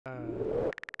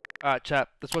Alright, chat,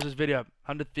 let's watch this video.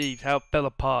 100 Thieves, how it fell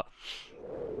apart.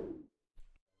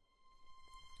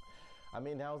 I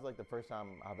mean, that was like the first time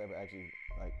I've ever actually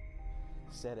like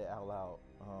said it out loud.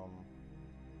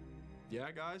 Yeah,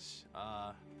 guys,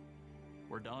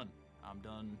 we're done. I'm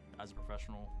done as a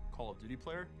professional Call of Duty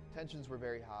player. Tensions were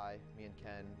very high. Me and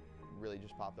Ken really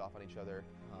just popped off on each other.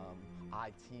 I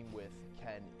teamed with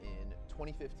Ken in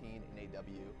 2015 in AW.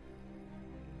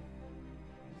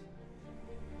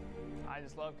 I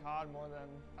just love COD more than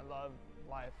I love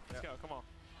life. Let's go, come on.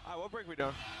 All right, what break we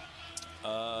doing?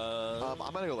 I'm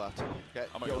gonna go left. Okay.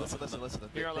 I'm gonna go left. Listen.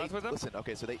 You're going left with them? Listen.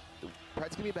 Okay, so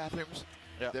PRED's gonna be bathrooms.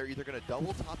 Yeah. They're either gonna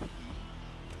double top P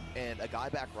and a guy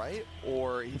back right,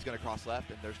 or he's gonna cross left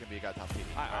and there's gonna be a guy top P.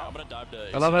 I'm gonna dive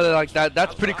to. I love how they're like that.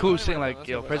 That's pretty cool seeing like,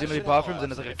 yo, President bathrooms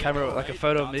and there's like a camera, like a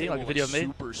photo of me, like a video of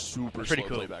me. Super Pretty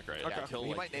cool. Back right. Okay. Yeah, kill,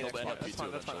 We might need kill the that.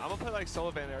 NFP That's fine. I'm gonna play like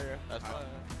solo van area. That's fine.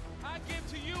 I give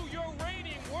to you your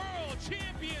reigning world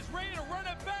champions, ready to run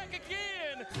it back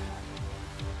again.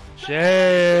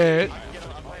 Shit.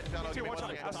 P2, watch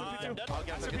out.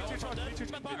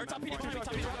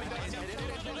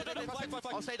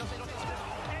 I'll say,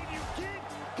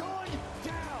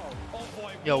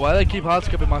 Yo, why do they keep hard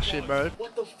skipping my shit, bro?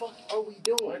 What the fuck are we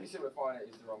doing? When you say we're fine, it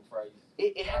is the wrong phrase.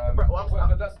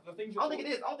 But That's the things I don't think it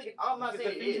is. I'm not saying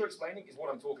the it things you're is. explaining is what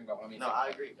I'm talking about when I mean. No, I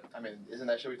agree. I mean, isn't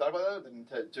that shit we talked about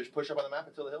though? To push up on the map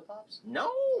until the hilltops?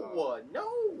 No,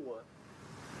 no.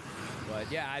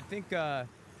 But yeah, I think COD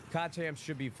Champs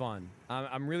should be fun.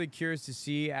 I'm really curious to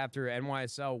see after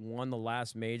NYSL won the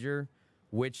last major,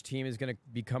 which team is going to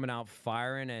be coming out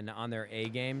firing and on their A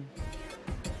game.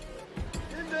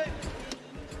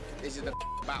 This is the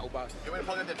battle bus. You want to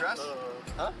plug in the dress?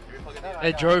 Huh?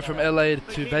 They drove from LA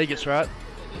to Vegas, right?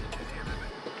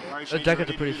 The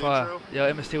jackets are pretty fire.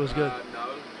 Yo, MST was good.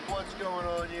 What's going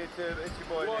on, YouTube? It's your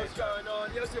boy. What's going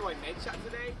on? You see my name chat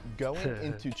today? Going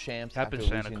into champs after Happened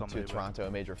Santa losing comedy, to bro. Toronto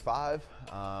in Major 5,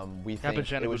 we Happened think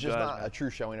Santa it was good just guys, not man. a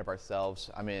true showing of ourselves.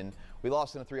 I mean, we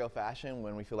lost in a 3-0 fashion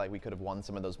when we feel like we could have won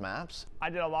some of those maps. I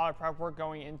did a lot of prep work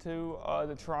going into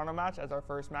the Toronto match as our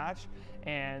first match,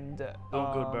 and Good,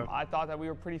 bro. I thought that we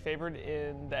were pretty favored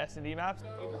in the S&D maps.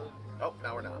 Oh,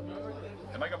 now we're not.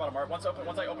 Am I go bottom mark? Once I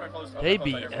open or close.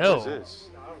 ABL.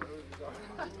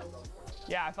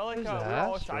 Yeah, I felt like we were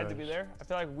all excited to be there. I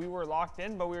feel like we were locked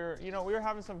in, but we were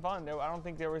having some fun. I don't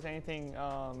think there was anything,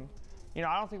 I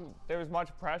don't think there was much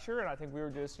pressure, and I think we were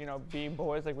just, being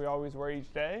boys like we always were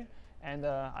each day. And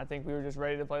I think we were just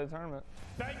ready to play the tournament.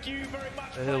 Thank you very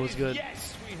much. The hill was good.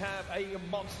 Yes, we have a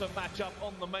monster matchup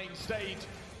on the main stage.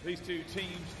 These two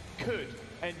teams could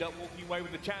end up walking away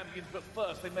with the champions, but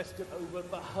first they must get over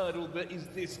the hurdle that is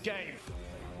this game.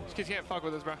 These kids can't fuck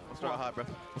with us, bro. Let's go. hot, bro.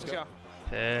 Let's go.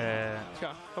 Yeah. Let's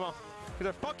go. Come on. Because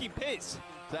they're fucking pissed.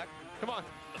 Zach, Come on.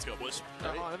 Let's go, boys.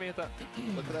 Come on, let me hit that.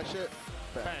 look at that shit.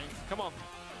 Bang. Come on.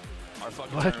 Our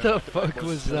fucking What turn. the fuck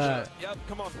was that? Yep,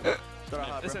 come on.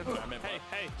 Listen,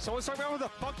 hey, someone's talking about with a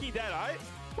fucking dead, alright?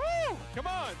 Woo! Come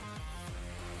on!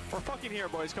 We're fucking here,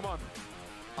 boys, come on.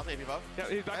 I'll take you, Bob. Yeah,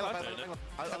 he's back left.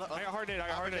 I got hard nade,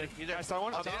 I saw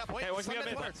one. Hey, one to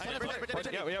mid.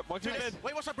 Yeah, one to mid.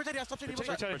 Wait, what's up, Bridget? Yeah, stop shooting.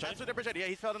 Bridget. Yeah,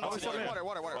 he's fell in the water.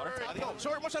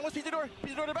 Short, one short, one's P2 door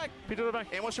to the back. P to the back.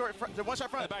 And one short front. One shot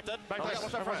front. Back dead. Back Oh, yeah,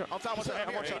 one shot front. On top, one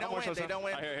shot. They don't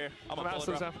win. Here. I'm a bullet,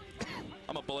 bro.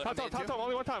 I'm a bullet. Top,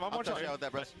 only one time. I'm one shot. With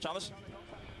that, bro. Chalice.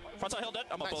 Front side hill dead.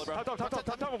 I'm a bullet, bro.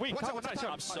 Top, weak.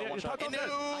 I'm so one shot.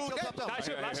 Nice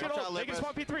shit. They can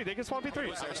spawn P3.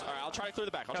 Alright, I'll try to clear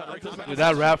the back. Dude,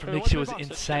 that rap from Nixie was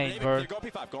insane, bro. Go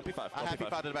P5. Go P5. I have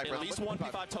P5 to the back, bro. At least one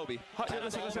P5 Toby.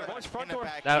 Listen. Watch front door.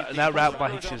 That rap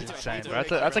by Nixie was insane, bro.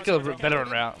 That's like a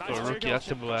veteran route for a rookie. That's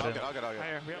simple at it.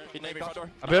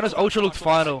 I'll be honest, Ultra looked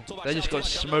final. They just got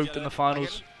smoked in the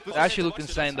finals. They actually looked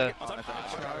insane though.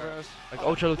 Like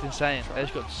Ultra looked insane. They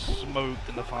just got smoked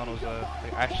in the finals though.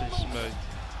 Like actually smoked.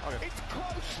 It's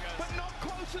close, but not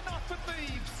close enough for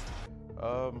Thieves.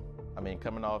 I mean,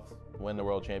 coming off win the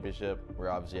world championship, we're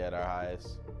obviously at our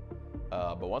highest.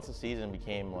 But once it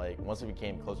became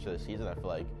close to the season, I feel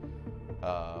like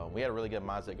we had a really good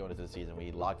mindset going into the season.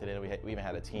 We locked it in. We even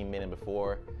had a team meeting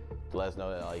before to let us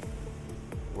know that like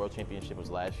world championship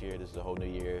was last year. This is a whole new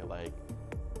year, like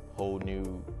whole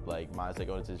new like mindset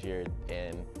going into this year,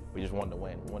 and we just wanted to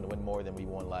win. We wanted to win more than we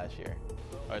won last year.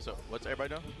 All right, so what's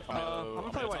everybody doing? I'm gonna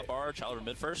play top bar, Chowder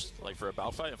mid first, like for a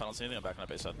battle fight. If I don't see anything, I'm back on a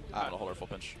base side. I'm gonna hold our full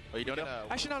pinch. Are you doing it?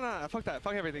 Actually, no. Fuck that.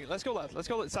 Fuck everything. Let's go left. Let's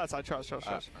go side. Trust.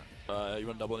 You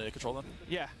want double need control then?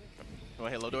 Yeah. You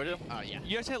want to hit low door, too? Yeah.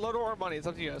 You guys hit low door or money. It's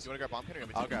up to you guys. You want to grab bomb pin or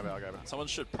I'll grab it. Someone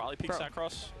should probably peek sack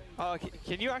cross.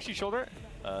 Can you actually shoulder it?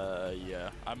 Yeah.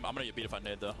 I'm gonna get beat if I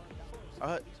nade though.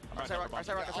 Our side rock.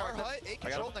 Our hut, A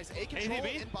control, nice A control,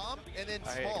 in bomb, and then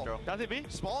small. Nothing B?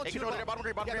 Small and control, bottom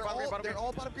green, bottom green, bottom green. They're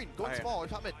all bottom green. Going small, or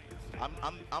top mid. I'm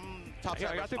top side.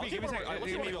 I got the B. Give me a second.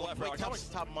 Give me the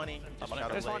left. Top money.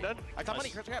 That's fine, dead. Top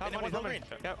money, and then one green.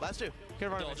 Last two.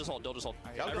 Dill, just hold.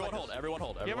 Everyone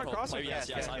hold. You have my cross?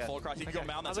 Yes, I'm full cross. You can go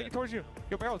mound. I'm looking towards you.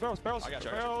 Yo, barrels. I got you.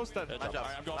 Barrels, dead. Alright,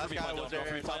 I'm going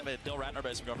for B plant. Dill rat in our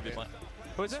base. I'm going for B plant.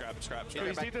 Who is it? Scrap.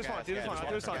 He's this one. I'll do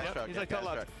this one. Yeah. He's like top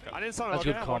left. I didn't stun him. That's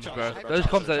good comms, bro. Those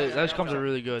comms are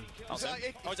really good.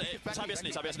 Side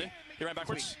BSD. He ran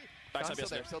backwards. Backside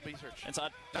BSD.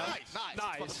 Inside. Nice.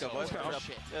 Let's go, boys. Yeah,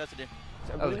 that's a D.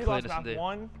 So I That was believe we clean lost as map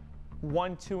indeed.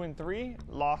 1, 2, and 3.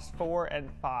 Lost 4 and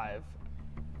 5.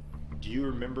 Do you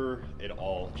remember it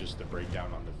all, just the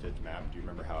breakdown on the 5th map? Do you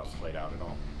remember how it played out at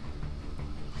all?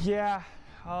 Yeah.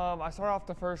 I started off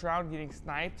the first round getting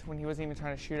sniped when he wasn't even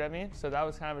trying to shoot at me, so that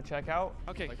was kind of a checkout.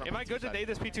 Okay, am I good to nade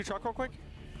this P2 truck real quick?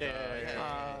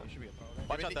 Yeah.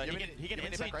 Watch out though, he can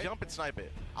instantly jump and snipe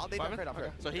it. I'll nade that crate off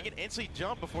here. So he can instantly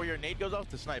jump before your nade goes off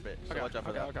to snipe it. So watch out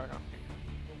for that. Okay.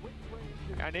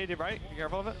 I naded it right. Be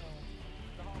careful of it.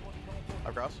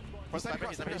 Across. He's sniping.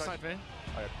 He's sniping twice.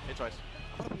 Okay, hit twice.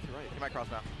 He might cross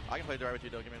now. I can play the right with you,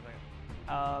 Dill. Give me a second.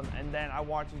 And then I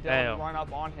watched Dill run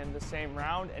up on him the same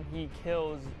round, and he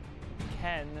kills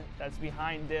Ken that's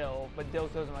behind Dill, but Dill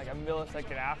kills him like a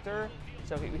millisecond after.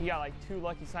 So he got like 2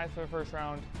 lucky snipes for the first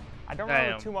round. I don't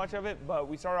remember too much of it, but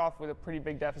we started off with a pretty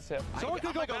big deficit. Someone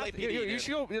could go bathroom. You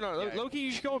should go, Loki,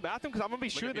 you should go in bathroom because I'm going to be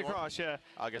shooting the cross,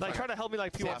 Like, try to help me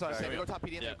like P1 side. We go top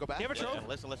PD and go back. You have a trove?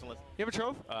 Listen. You have a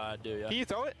trove? I do, yeah. Can you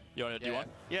throw it? Do you want?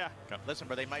 Yeah. Okay. Listen,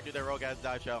 bro, they might do their rogue guys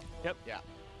dive show. Yep. Yeah.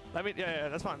 Yeah,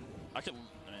 that's fine. I can.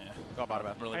 Go bottom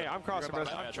bath. Hey, I'm crossing, bro.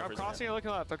 I'm crossing and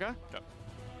looking left, okay?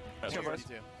 Let's go, boys.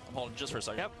 I'm holding just for a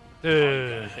second. Yep.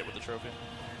 Dude, Hit with the trophy.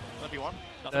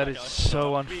 that is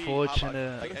so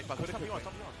unfortunate.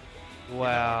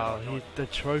 Wow, the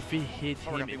trophy hit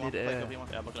him in midair.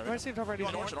 Yeah, I'm looking Right, same top right.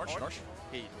 Orange.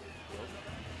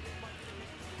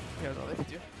 Yeah,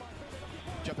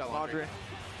 Jump out laundry.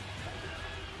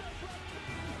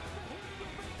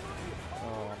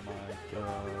 Oh my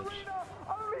gosh.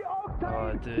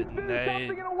 Oh, dude,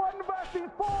 Nate.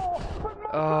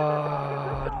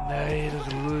 Oh, Nate is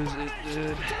lose it,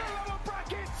 dude.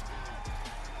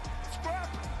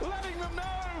 Letting them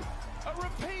know a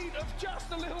repeat of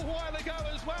just a little while ago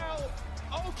as well.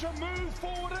 Ultra move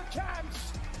forward at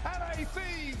Camps, and a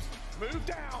Thieves move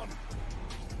down.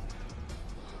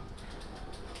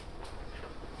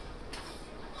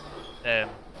 Damn.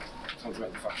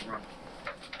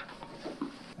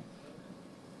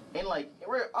 And like,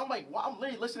 I'm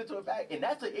literally listening to it back, and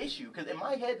that's the issue. Because in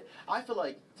my head, I feel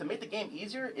like to make the game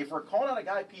easier, if we're calling out a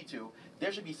guy P2,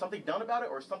 there should be something done about it,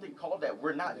 or something called that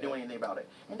we're not doing anything about it.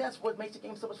 And that's what makes the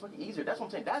game so much fucking easier. That's what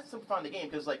I'm saying. That's simplifying the game.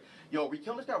 Because like, yo, are we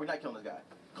killing this guy or are we not killing this guy?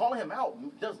 Calling him out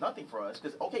does nothing for us.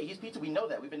 Because okay, he's P2, we know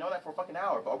that. We've been knowing that for a fucking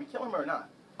hour. But are we killing him or not?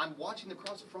 I'm watching the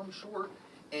cross from short,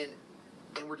 and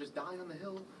we're just dying on the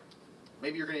hill.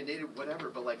 Maybe you're gonna date it, whatever,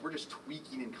 but like we're just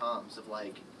tweaking in comms of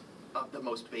like of the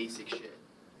most basic shit.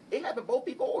 It happened both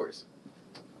P4s.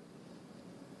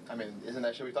 I mean, isn't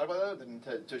that shit we talked about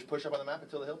though? To just push up on the map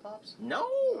until the hilltops? No.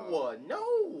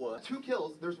 2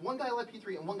 kills. There's one guy left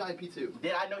P3 and one guy P2.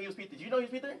 Did I know he was P3? Did you know he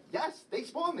was P3? Yes, they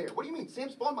spawned there. What do you mean? Sam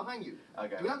spawned behind you.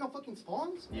 Okay. Do we not know fucking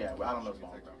spawns? Yeah, well, I don't know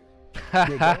spawns.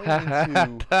 Going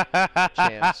into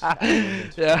Champs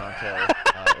into Toronto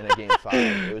in a game 5,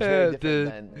 it was very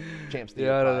different than Champs the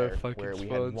Empire, where we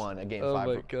had won a game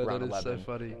 5 round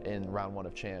 11 in round 1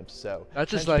 of Champs. So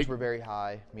that's just tensions were very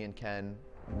high. Me and Ken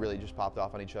really just popped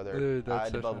off on each other. Dude, I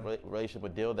developed a relationship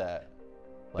with Dill that.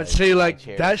 But see, like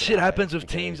that shit happens with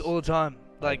teams all the time.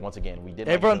 Like once again, we did.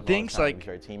 Everyone thinks like we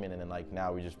started teaming, and then like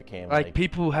now we just became like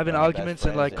people having arguments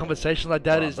and like conversations like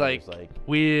that is like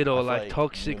weird or like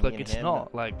toxic. Like it's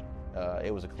not like.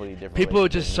 It was a completely different. People are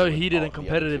just so heated and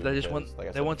competitive. They just want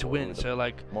to win. So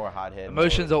like more hothead.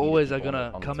 Emotions are always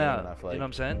gonna come out. You know what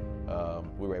I'm saying?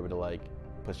 We were able to like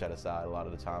push that aside a lot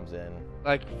of the times, and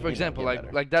like for example,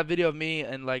 like that video of me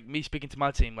and like me speaking to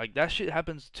my team. Like that shit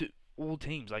happens to all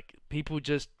teams. Like people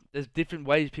just. There's different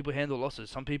ways people handle losses.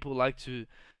 Some people like to,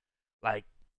 like,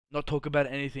 not talk about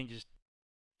anything, just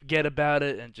forget about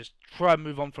it and just try to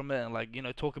move on from it and, like, you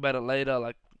know, talk about it later,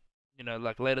 like, you know,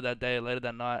 like later that day, later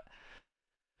that night.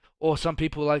 Or some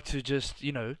people like to just,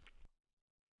 you know,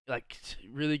 like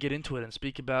really get into it and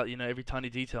speak about, you know, every tiny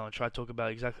detail and try to talk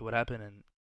about exactly what happened.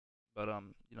 But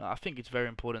you know, I think it's very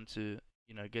important to,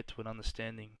 you know, get to an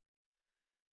understanding.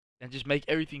 And just make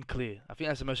everything clear. I think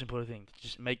that's the most important thing.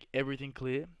 Just make everything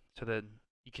clear so that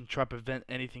you can try to prevent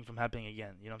anything from happening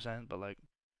again. You know what I'm saying? But like,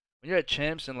 when you're at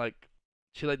Champs and like,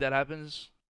 shit like that happens,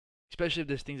 especially if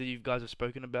there's things that you guys have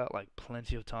spoken about like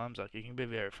plenty of times, like it can be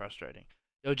very frustrating.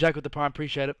 Yo, Jack with the prime,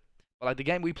 appreciate it. But like the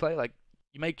game we play, like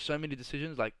you make so many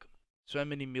decisions, like so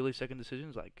many millisecond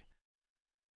decisions, like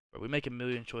bro, we make a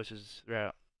million choices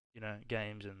throughout,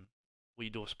 games and what you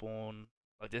do spawn.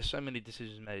 Like there's so many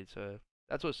decisions made, so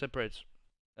that's what separates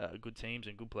good teams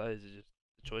and good players is just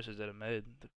the choices that are made.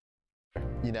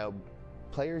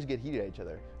 Players get heated at each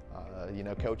other.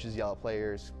 Coaches yell at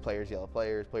players, players yell at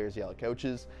players, players yell at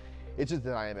coaches. It's just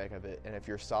the dynamic of it. And if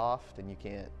you're soft and you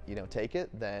can't, take it,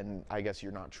 then I guess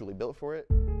you're not truly built for it.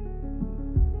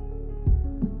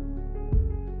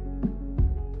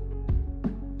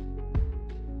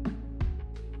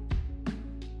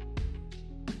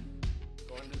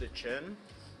 Going to the chin.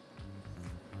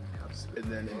 And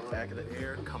then in the back of the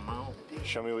air, come out.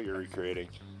 Show me what you're recreating.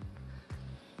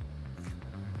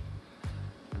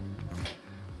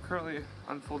 Currently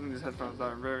unfolding these headphones that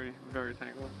are very, very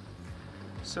tangled.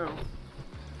 So,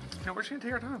 we're just gonna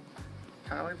take our time.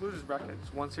 Kind of like losers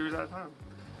brackets, one series at a time.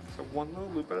 So one little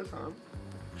loop at a time.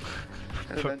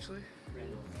 And eventually,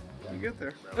 you get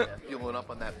there. Fueling up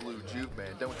on that blue juke,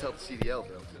 man. Don't tell the CDL,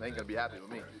 though. They ain't gonna be happy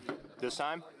with me. This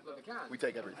time? We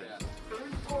take everything.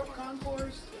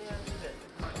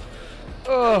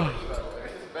 Oh.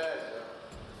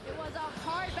 It was a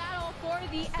hard battle for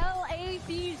the LA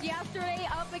Thieves yesterday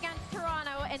up against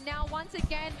Toronto, and now once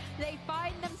again they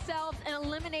find themselves in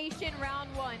elimination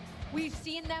round 1. We've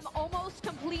seen them almost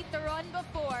complete the run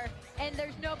before, and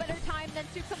there's no better time than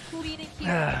to complete it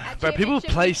here. Bro, people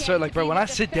play so bro. When I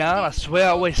sit down, I swear I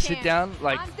always sit down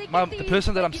like the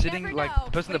person that I'm sitting, like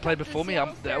the person that played before me.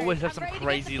 They always have some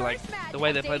crazy the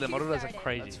way they play their model is like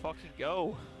crazy. Let's fucking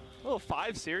go. A little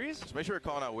 5 series. Just make sure we're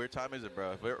calling out weird timings,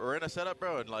 bro. If we're in a setup,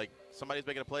 bro, and like somebody's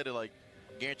making a play to like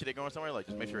guarantee they're going somewhere, like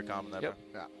just make sure we're calm on that, bro.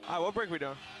 Yeah. All right, what break we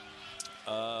doing?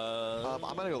 I'm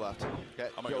gonna go left. Okay.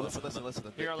 I'm gonna go left. Listen.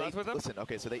 You're going left with them? Listen.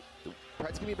 Okay, so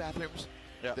PRED's gonna be bathrooms.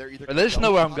 Yeah. They're either. They just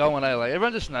know where I'm going. Like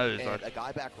everyone just knows. And Like a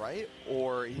guy back right,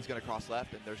 or he's gonna cross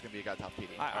left, and there's gonna be a guy top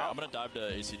feeding. I'm gonna dive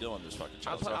to AC Dillon this fucking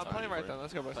chance. I'm playing right then.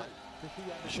 Let's go, boys.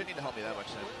 You shouldn't need to help me that much,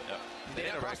 then. Yeah.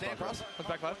 Stand across. Let's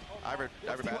back left. Do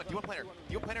you want planner? Do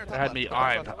you want planner? they had me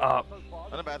eyeing up.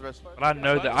 Not a bad risk. But I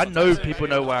know that people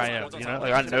know where I am.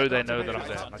 Like I know they know that I'm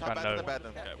there. Like I know.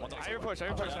 Air push.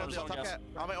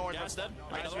 I'm an orange. Gas dead.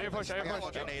 Air push.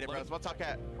 What's up,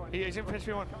 cat? He's gonna pitch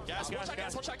me one. Gas.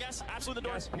 One shot gas. Absolutely the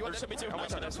door. There should be 2.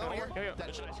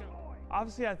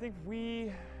 Obviously, I think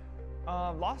we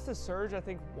lost to Surge, I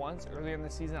think, once earlier in the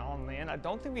season on LAN. I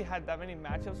don't think we had that many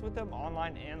matchups with them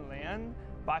online and LAN,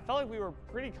 but I felt like we were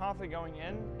pretty confident going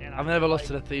in. And I've never lost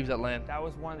to the Thieves at LAN. That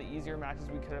was one of the easier matches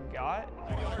we could have got.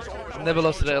 I've never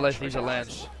lost to the LA Thieves at LAN.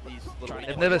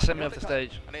 They've never sent me off the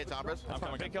stage. I need Tom, bro. I'm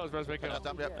coming. Big kills, bros. Big kills.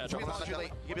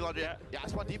 Give me laundry. Yeah, I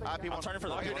spawn deep. I'm turning for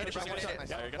the One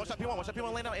shot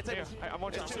P1 lane now. I'm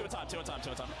watching. 2 at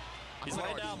a time. He's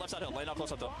laying down, left side hill, laying down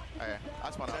close up though. Okay,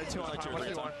 I spawn out. 2 on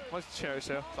 1. What's the cherry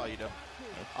show? That's all you do.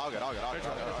 All good. Well.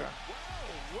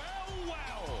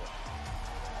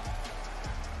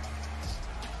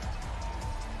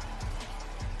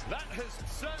 That has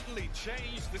certainly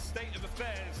changed the state of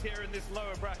affairs here in this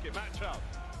lower bracket matchup.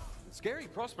 Scary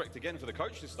prospect again for the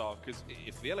coaching staff, because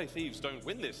if the LA Thieves don't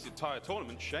win this entire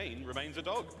tournament, Shane remains a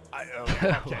dog.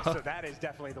 Okay, so that is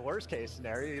definitely the worst case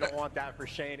scenario. You don't want that for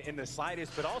Shane in the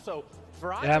slightest, but also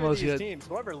for either of these teams,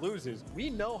 whoever loses, we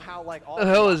know how all the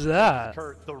hell is that?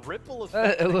 The ripple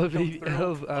effect. LAT,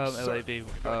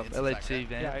 man.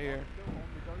 Yeah, here.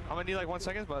 I'm gonna need like 1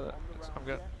 second, but I'm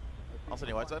good. I'll send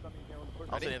you white side.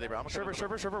 I'll send you the bro.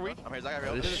 Stripper, weak. I'm here, Zach.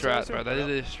 This strat, bro. They do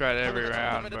this strat every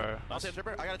round, bro. I'll say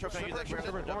Stripper. I got a trophy. Look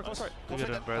at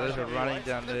them, bro. They're running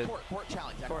down there. Court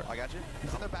challenge. I got you.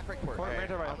 It's on their back right court.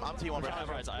 I'm T1, bro. I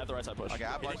have the right side push. Okay,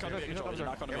 I'm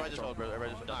Everybody just hold, bro.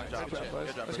 Everybody just hold.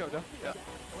 Good job. Let's go, Joe. Yeah.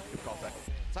 Good call, Zach.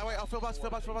 Sideway, I'll fill box.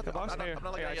 I'm not like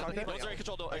that. Military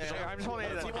control though. I'm just holding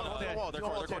it. T1 wall. They're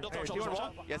core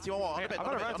wall. Yeah, T1 wall. On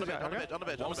the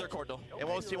bench. What was their cord though? It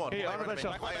was T1. Hey, on the bench.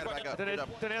 I gotta back up. Then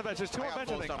the bench. There's 2 on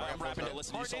bench, I think. I'm rapping it.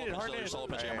 Listen, you solo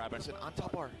pitching. I'm rapping. Listen, on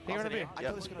top bar. You're gonna be. I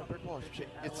thought this was gonna brick wall or some shit.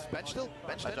 It's bench still?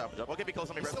 Bench Nice job. We'll get me close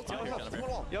on me, bro. T1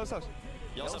 wall. Yellow subs.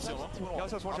 Yellow subs, T1 wall. Yellow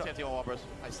subs, 1 I'll shot. T1 wall, bros.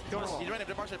 T1 He's running.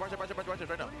 March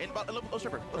right now. In low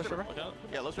stripper. Low stripper.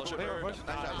 Yeah, low stripper. Nice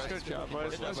job, Good job,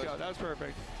 boys. Let's go. That was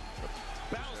perfect.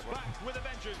 Bounce back with a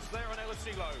vengeance there on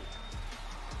Elasilo.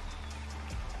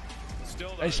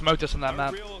 Still, They smoked us on that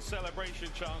map. Real celebration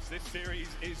chance. This series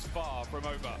is far from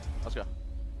over. Let's go.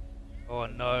 Oh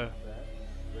no.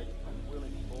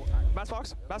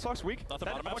 Matchbox, weak. Nothing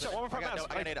bottom Watch out, one more front maps.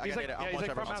 I got it. He's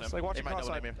like front maps, like watching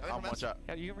cross-side. I'm one shot.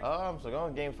 Yeah, you So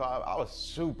going game 5, I was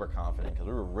super confident because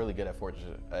we were really good at Fortress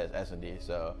S&D.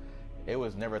 So it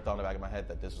was never a thought in the back of my head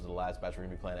that this was the last match we're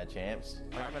gonna be playing at Champs.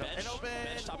 Bench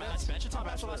top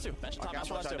match last two. Bench top match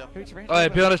last two.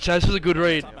 Alright, be honest, Chad, this is a good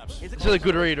read. This is a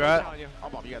good read, right?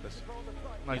 I'm bomb, you got this.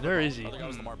 Like, they're easy. Other guy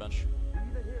was the Mar bench.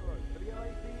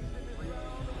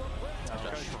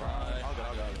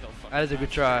 That is a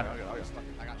good try.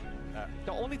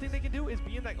 The only thing they can do is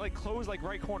be in that like close like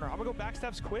right corner. I'm gonna go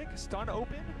backsteps quick, stun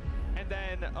open, and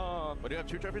then But do you have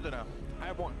 2 trophies or no? I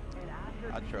have 1.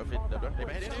 I trophy. I have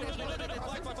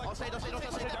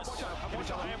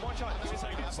 1 shot.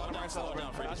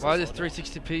 Why this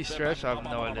 360p stretch? I have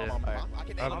no idea.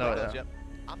 I have no idea.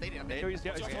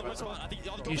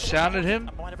 You sounded him?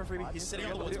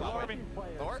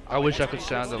 I wish I could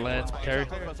sound the land, Terry.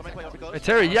 Hey,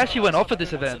 Terry, you actually went off at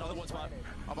this event.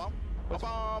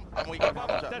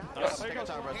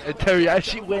 Hey, Terry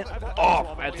actually went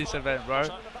off at this event, bro.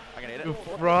 You're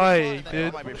fried,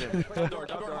 dude.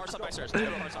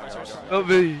 Not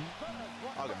me.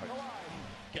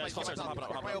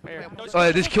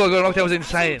 Oh, this kill I got knocked out was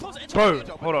insane. Bro,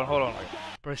 hold on.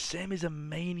 Bro, Sam is a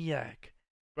maniac.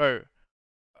 Bro.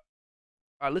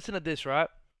 Alright, listen to this, right?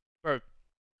 Bro.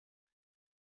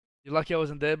 You're lucky I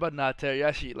wasn't there, but nah, Terry, you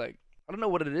actually, like, I don't know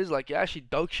what it is, like, you actually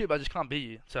dog shit, but I just can't beat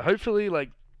you. So hopefully, like,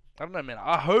 I don't know, man.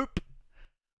 I hope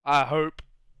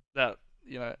that,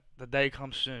 you know, the day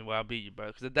comes soon where I beat you, bro.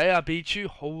 Because the day I beat you,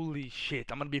 holy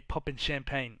shit, I'm gonna be popping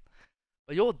champagne.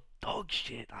 But you're dog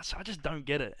shit. I just don't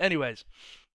get it. Anyways,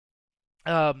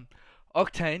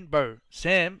 Octane, bro,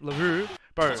 Sam, LaRue,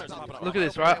 bro, look at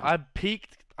this, right?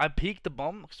 I peeked the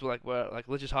bomb, because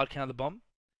let's just hard counter the bomb.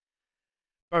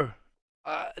 Bro,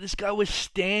 this guy was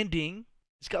standing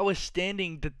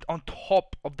on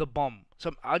top of the bomb.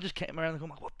 So I just came around and I'm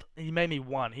like, what the? He made me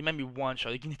one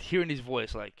shot. You can hear in his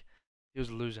voice, like, he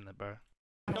was losing it, bro.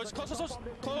 No, it's close,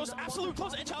 absolute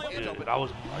close. Dude, I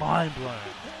was mind blown.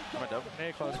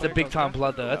 It's a big time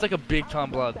blood though. That's like a big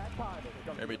time blood.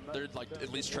 Maybe they're like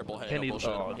at least triple head. Kenny, He's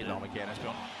on mechanics.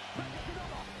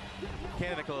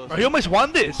 Canada close. Bro, he almost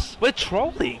won this. We're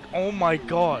trolling. Oh my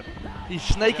god. He's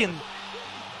snaking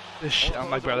this shit. I'm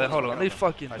like, bro, hold on.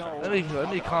 Let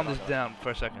me calm this down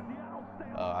for a second.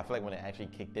 I feel like when it actually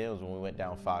kicked in was when we went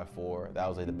down 5-4. That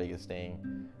was like the biggest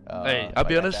thing. Hey, I'll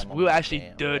be honest, we were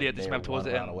actually dirty at this map towards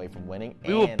the end. Away from winning,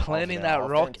 we were planning that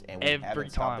rock every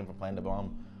time. From playing the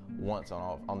bomb once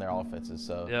on their offenses.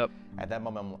 So at that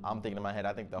moment, I'm thinking in my head.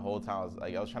 I think the whole time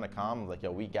I was trying to calm. Like,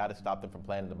 yo, we got to stop them from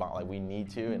playing the bomb. Like, we need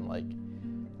to. And like,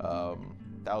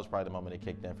 that was probably the moment it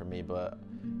kicked in for me. But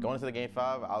going into the game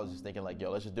 5, I was just thinking like, yo,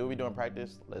 let's just do what we do in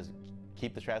practice. Let's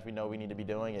keep the strats we know we need to be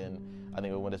doing, and I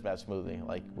think we'll win this match smoothly.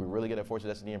 Like, we're really good at forcing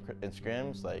S&D in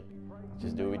scrims. Like,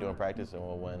 just do what we do in practice, and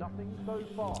we'll win.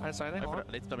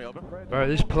 Bro,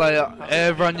 this player,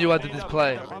 everyone knew I did this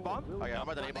play.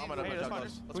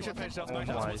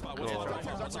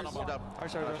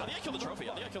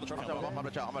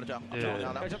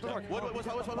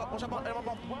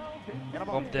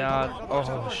 Bomb down.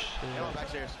 Oh, shit.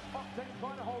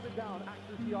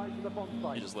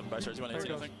 You just live backstairs. You want to hit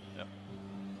anything? Yeah.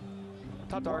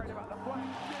 Top dark. Top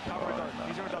right dark.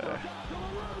 He's going top dark.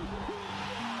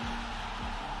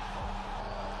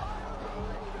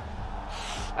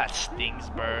 That stings,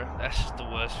 bro. That's just the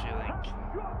worst feeling.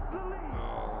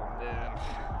 Oh, man.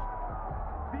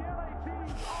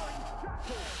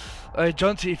 Hey,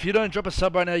 Jonty, if you don't drop a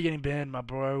sub right now, you're getting banned, my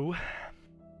bro. It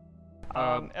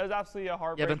was absolutely a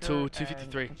heartbreaker. Yeah, until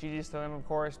 253. GG's to him, of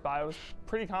course, but I was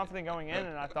pretty confident going in,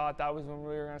 and I thought that was when we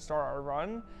were going to start our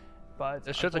run. But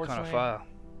the shots are kind of fire.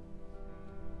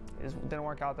 It didn't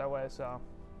work out that way, so.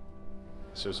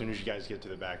 So as soon as you guys get to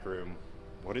the back room,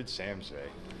 what did Sam say?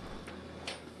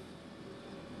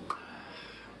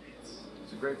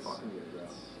 It's a great fucking year, bro. At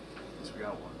least we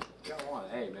got one. We got one.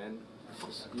 Hey, man.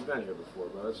 You've been here before,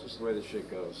 bro. That's just the way this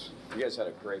shit goes. You guys had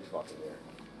a great fucking year.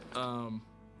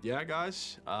 Yeah,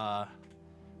 guys.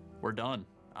 We're done.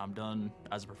 I'm done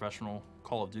as a professional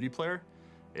Call of Duty player.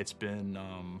 It's been,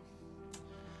 I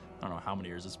don't know how many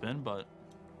years it's been, but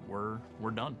we're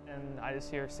done. And I just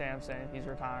hear Sam saying he's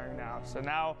retiring now. So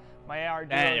now my AR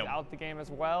is out the game as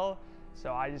well.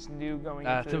 So I just knew going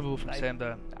into typical from Sam,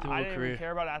 though. I didn't even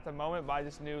care about it at the moment, but I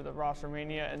just knew the roster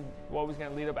mania and what was going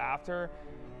to lead up after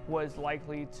was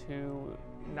likely to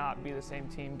not be the same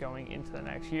team going into the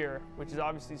next year, which is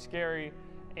obviously scary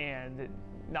and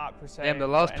not per se. Damn, the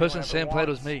last person Sam played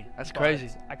was me. That's crazy.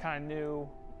 I kind of knew.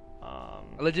 I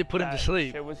legit put him to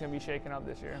sleep. It was going to be shaken up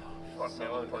this year.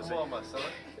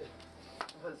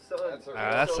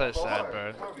 That's so sad,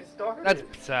 bro. That's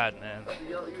sad, man.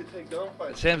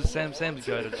 Sam's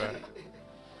goated, bro.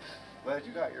 Glad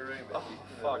you got your ring, baby.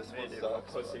 Fuck me, dude.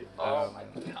 Pussy. Oh my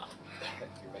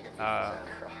god.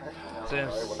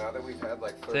 Sam's, well, now that we've had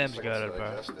like 30 Sam's seconds goated, to bro.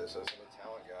 digest this, as a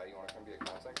talent guy, you want to come be a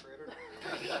content creator?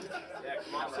 Yeah,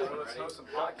 come on, bro. Let's host some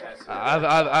podcasts.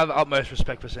 I've utmost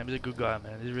respect for Sam. He's a good guy,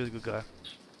 man. He's a really good guy.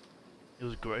 He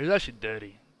was great. He was actually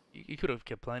dirty. He could have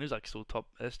kept playing. He was like still top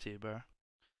S tier, bro.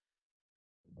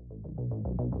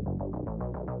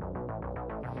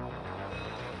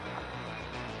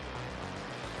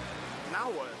 Now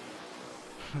what?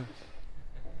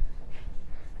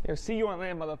 Yo, see you on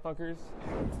land, motherfuckers.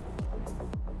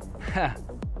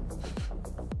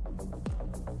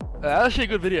 That's actually a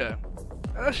good video.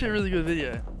 That's actually a really good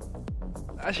video.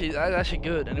 That's actually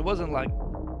good, and it wasn't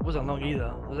long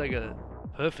either. It was like a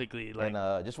perfectly like.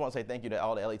 And just want to say thank you to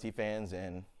all the LAT fans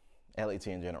and LAT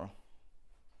in general.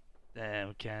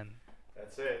 Damn, Ken.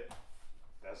 That's it.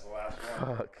 That's the last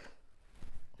one. Fuck.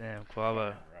 Damn,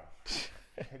 Quavo.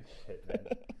 Shit, man.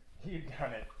 You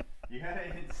done it. You had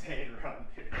an insane run,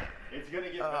 dude. It's gonna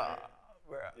get better.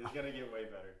 It's gonna get way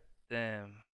better.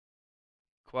 Damn.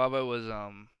 Quavo was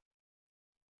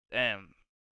damn.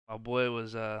 My boy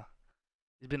was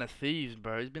he's been a Thieves,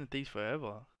 bro. He's been a Thieves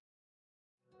forever.